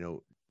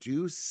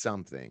 Do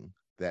something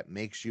that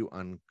makes you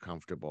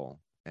uncomfortable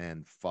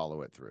and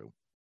follow it through.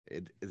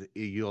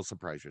 You'll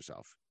surprise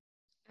yourself.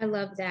 I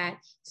love that.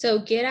 So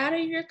get out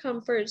of your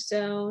comfort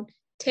zone,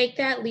 take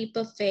that leap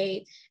of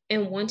faith.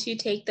 And once you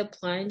take the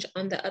plunge,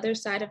 on the other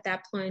side of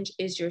that plunge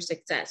is your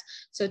success.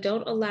 So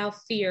don't allow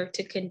fear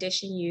to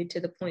condition you to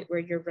the point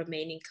where you're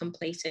remaining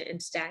complacent and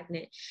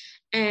stagnant.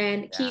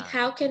 And Keith,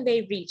 how can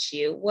they reach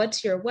you?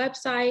 What's your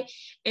website,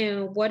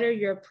 and what are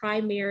your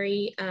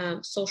primary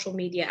social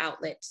media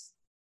outlets?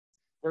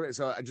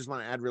 So I just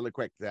want to add really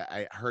quick that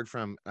I heard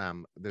from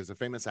there's a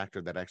famous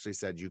actor that actually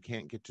said you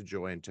can't get to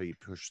joy until you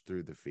push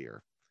through the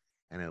fear.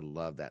 And I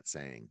love that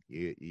saying.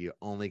 You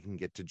only can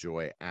get to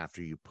joy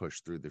after you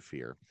push through the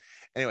fear.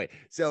 Anyway,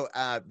 so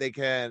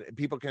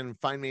people can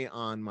find me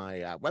on my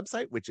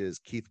website, which is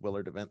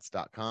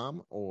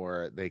keithwillardevents.com,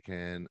 or they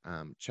can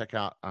check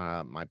out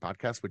my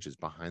podcast, which is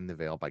Behind the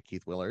Veil by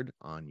Keith Willard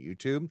on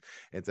YouTube.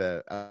 It's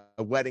a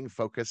wedding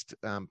focused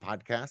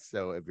podcast.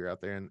 So if you're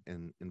out there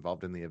and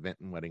involved in the event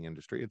and wedding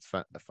industry, it's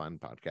a fun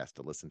podcast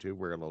to listen to.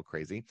 We're a little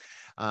crazy.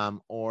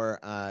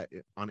 Or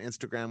on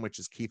Instagram, which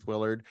is Keith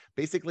Willard.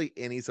 Basically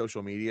any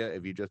social media,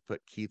 if you just put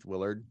Keith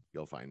Willard,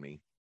 you'll find me.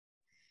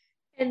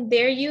 And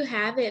there you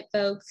have it,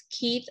 folks.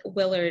 Keith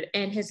Willard,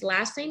 and his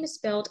last name is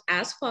spelled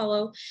as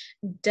follow: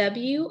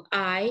 Willard.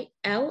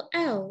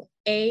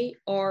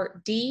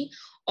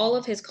 All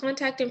of his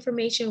contact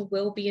information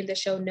will be in the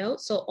show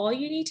notes. So all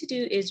you need to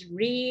do is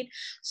read,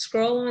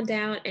 scroll on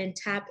down, and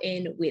tap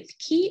in with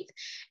Keith.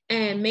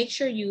 And make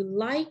sure you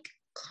like,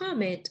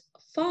 comment,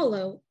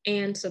 follow,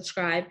 and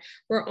subscribe.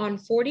 We're on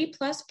 40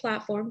 plus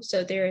platforms,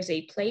 so there is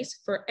a place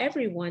for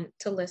everyone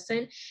to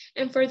listen.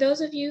 And for those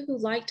of you who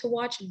like to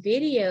watch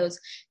videos,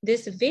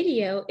 this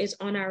video is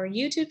on our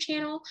YouTube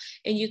channel,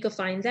 and you can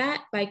find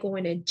that by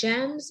going to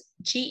GEMS,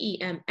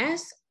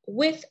 GEMS,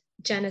 with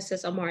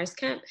Genesis Amaris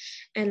Kemp.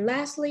 And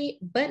lastly,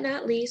 but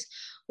not least,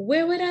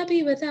 where would I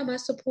be without my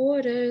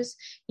supporters?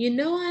 You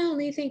know I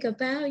only think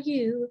about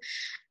you.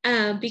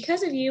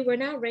 Because of you, we're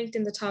now ranked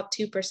in the top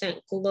 2%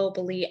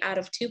 globally out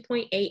of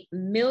 2.8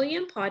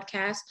 million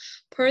podcasts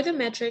per the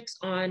metrics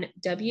on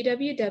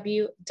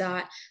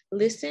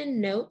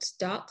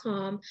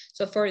www.listennotes.com.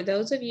 So for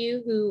those of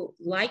you who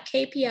like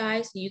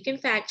KPIs, you can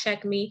fact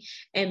check me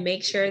and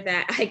make sure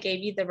that I gave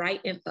you the right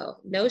info.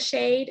 No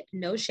shade,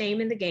 no shame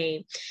in the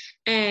game.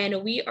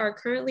 And we are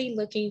currently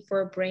looking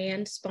for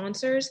brand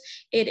sponsors.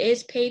 It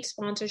is paid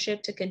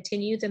sponsorship to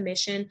continue the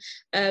mission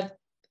of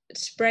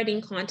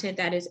spreading content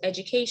that is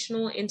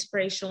educational,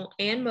 inspirational,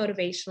 and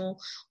motivational,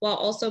 while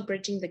also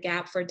bridging the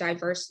gap for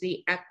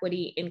diversity,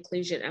 equity,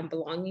 inclusion, and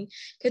belonging,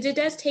 because it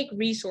does take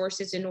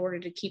resources in order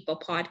to keep a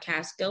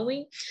podcast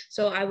going.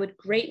 So I would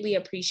greatly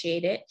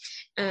appreciate it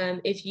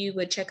if you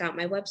would check out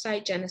my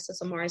website,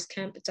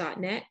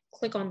 genesisamarisKemp.net,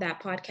 click on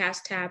that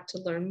podcast tab to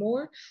learn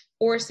more,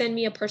 or send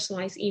me a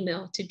personalized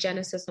email to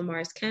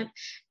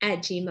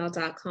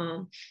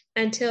genesisamarisKemp@gmail.com.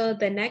 Until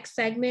the next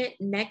segment,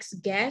 next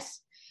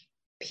guest,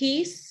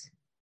 peace,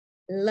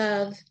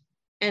 love,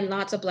 and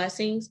lots of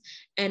blessings.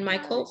 And my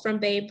quote from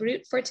Babe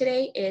Ruth for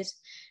today is,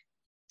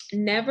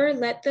 never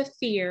let the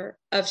fear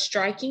of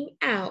striking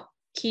out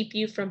keep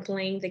you from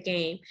playing the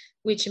game,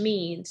 which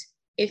means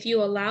if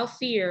you allow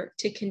fear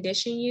to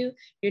condition you,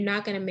 you're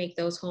not going to make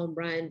those home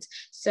runs.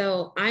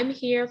 So I'm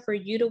here for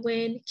you to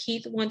win.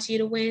 Keith wants you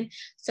to win.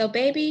 So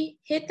baby,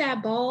 hit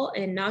that ball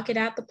and knock it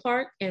out the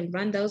park and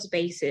run those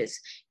bases.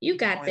 You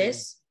got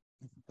this.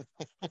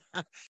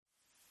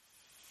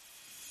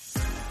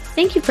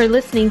 Thank you for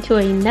listening to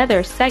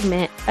another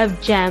segment of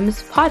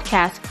GEMS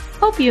Podcast.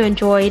 Hope you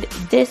enjoyed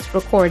this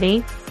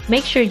recording.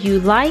 Make sure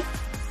you like,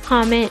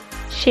 comment,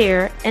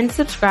 share, and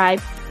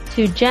subscribe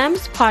to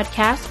GEMS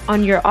Podcast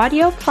on your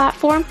audio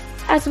platform,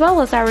 as well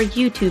as our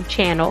YouTube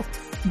channel,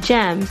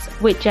 GEMS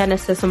with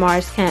Genesis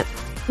Amaris Kemp.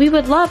 We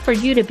would love for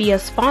you to be a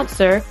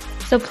sponsor,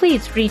 so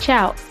please reach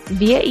out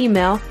via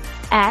email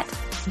at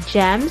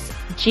GEMS,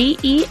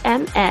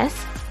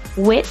 GEMS,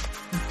 with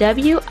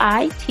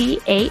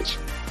WITH,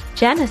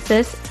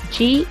 Genesis,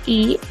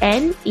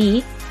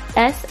 GENESIS,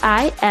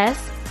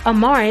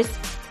 Amaris,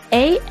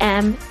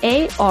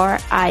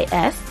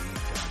 AMARIS,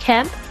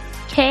 Kemp,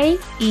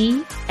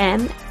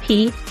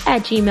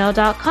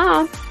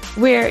 KEMP@gmail.com,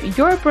 where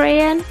your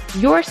brand,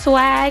 your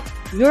swag,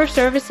 your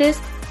services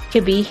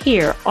can be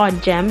here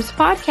on GEMS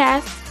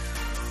Podcast.